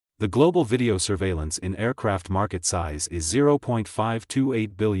The global video surveillance in aircraft market size is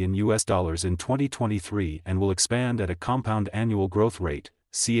 $0.528 billion in 2023 and will expand at a compound annual growth rate,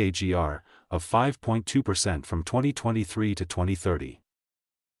 CAGR, of 5.2% from 2023 to 2030.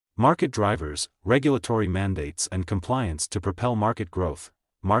 Market drivers, regulatory mandates and compliance to propel market growth,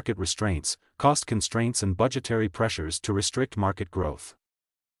 market restraints, cost constraints and budgetary pressures to restrict market growth.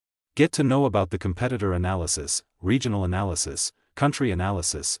 Get to know about the competitor analysis, regional analysis, country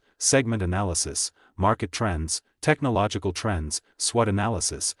analysis, segment analysis, market trends, technological trends, SWOT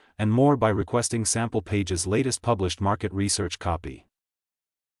analysis, and more by requesting Sample Page's latest published market research copy.